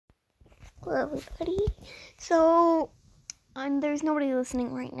Hello, everybody. So, there's nobody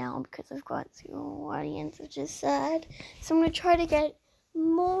listening right now because I've got 0 audience, which is sad. So I'm gonna try to get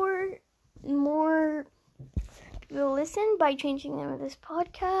more people to listen by changing the name of this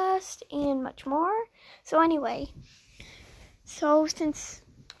podcast and much more. So anyway, since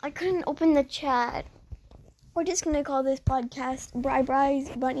I couldn't open the chat, we're just gonna call this podcast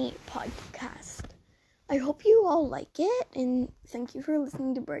Bri-Bri's Bunny Podcast. I hope you all like it, and thank you for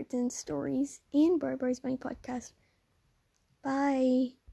listening to Brighton Stories and Bri-Bri's Bunny Podcast. Bye.